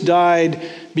Jesus died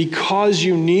because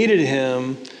you needed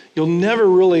him, you'll never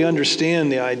really understand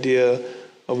the idea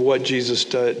of what Jesus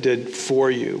did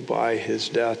for you by his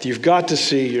death. You've got to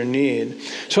see your need.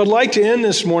 So I'd like to end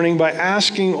this morning by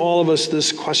asking all of us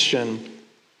this question.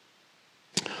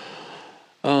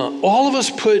 All of us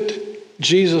put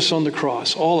Jesus on the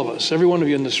cross. All of us, every one of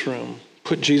you in this room,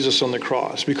 put Jesus on the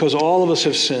cross because all of us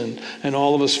have sinned and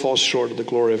all of us fall short of the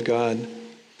glory of God.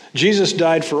 Jesus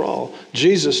died for all.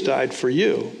 Jesus died for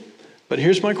you. But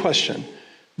here's my question.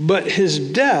 But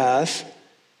his death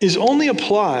is only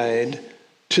applied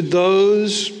to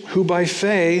those who by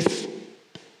faith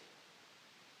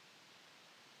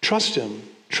trust him,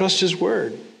 trust his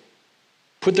word,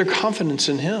 put their confidence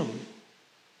in him.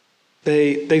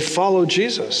 They follow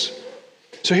Jesus.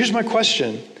 So here's my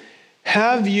question.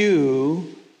 Have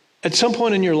you, at some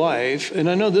point in your life, and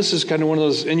I know this is kind of one of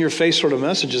those in-your-face sort of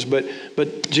messages,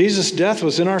 but Jesus' death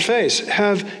was in our face.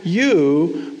 Have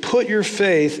you put your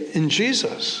faith in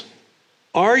Jesus?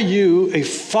 Are you a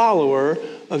follower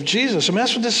of Jesus? I mean,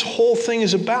 that's what this whole thing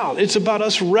is about. It's about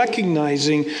us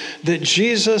recognizing that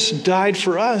Jesus died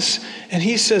for us, and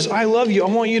he says, I love you.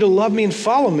 I want you to love me and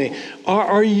follow me.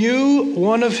 Are you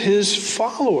one of his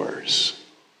followers?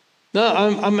 No,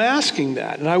 I'm asking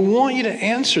that, and I want you to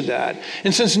answer that.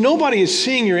 And since nobody is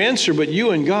seeing your answer but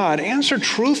you and God, answer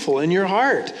truthful in your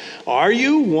heart. Are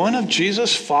you one of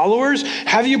Jesus' followers?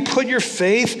 Have you put your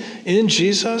faith in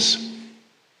Jesus?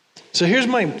 So here's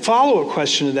my follow-up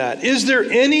question to that. Is there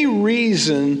any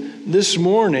reason this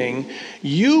morning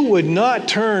you would not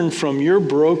turn from your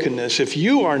brokenness if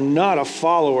you are not a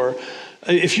follower?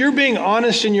 If you're being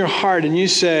honest in your heart and you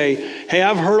say, hey,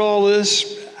 I've heard all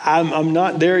this, I'm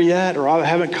not there yet, or I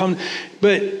haven't come,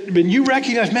 but you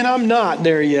recognize, man, I'm not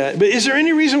there yet. But is there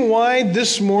any reason why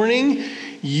this morning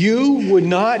you would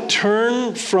not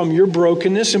turn from your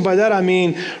brokenness? And by that I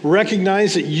mean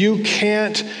recognize that you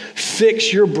can't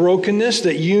fix your brokenness,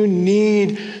 that you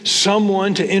need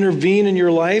someone to intervene in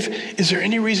your life. Is there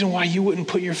any reason why you wouldn't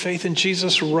put your faith in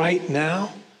Jesus right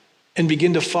now and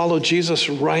begin to follow Jesus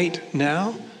right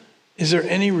now? Is there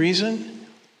any reason?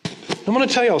 I'm going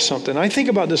to tell y'all something. I think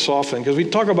about this often because we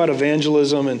talk about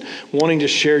evangelism and wanting to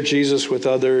share Jesus with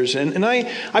others. And I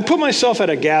put myself at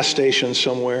a gas station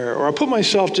somewhere, or I put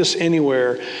myself just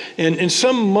anywhere, and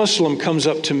some Muslim comes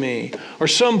up to me, or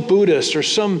some Buddhist or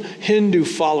some Hindu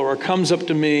follower comes up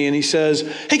to me and he says,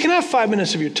 hey, can I have 5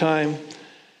 minutes of your time?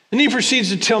 And he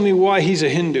proceeds to tell me why he's a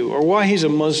Hindu or why he's a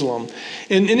Muslim.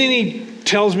 And then he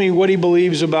tells me what he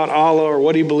believes about Allah or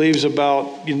what he believes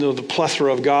about, the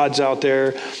plethora of gods out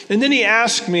there. And then he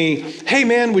asks me, hey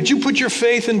man, would you put your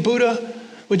faith in Buddha?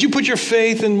 Would you put your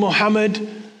faith in Muhammad?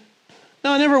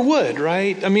 No, I never would,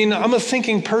 right? I mean, I'm a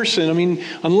thinking person. I mean,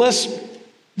 unless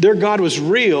their God was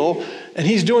real and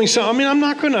he's doing something, I mean, I'm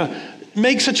not going to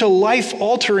make such a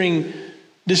life-altering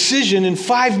decision in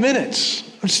 5 minutes.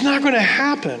 It's not going to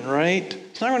happen, right?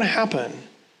 It's not going to happen.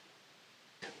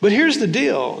 But here's the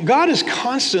deal. God is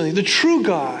constantly, the true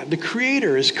God, the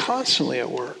Creator, is constantly at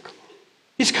work.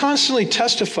 He's constantly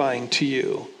testifying to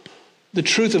you the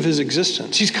truth of his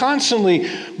existence. He's constantly,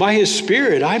 by his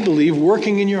Spirit, I believe,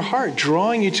 working in your heart,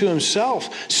 drawing you to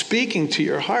himself, speaking to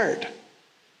your heart.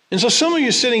 And so some of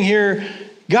you sitting here,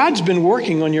 God's been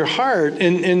working on your heart,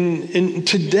 and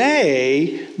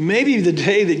today, maybe the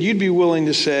day that you'd be willing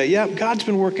to say, yeah, God's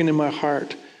been working in my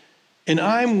heart, and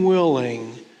I'm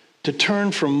willing to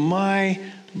turn from my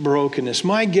brokenness,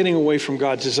 my getting away from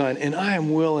God's design, and I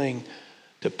am willing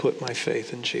to put my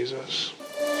faith in Jesus.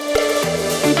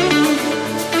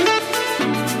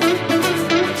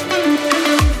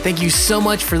 Thank you so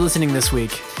much for listening this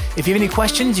week. If you have any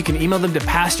questions, you can email them to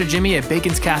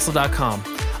pastorjimmy@baconscastle.com.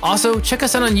 Also, check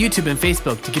us out on YouTube and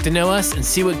Facebook to get to know us and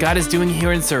see what God is doing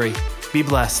here in Surrey. Be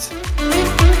blessed.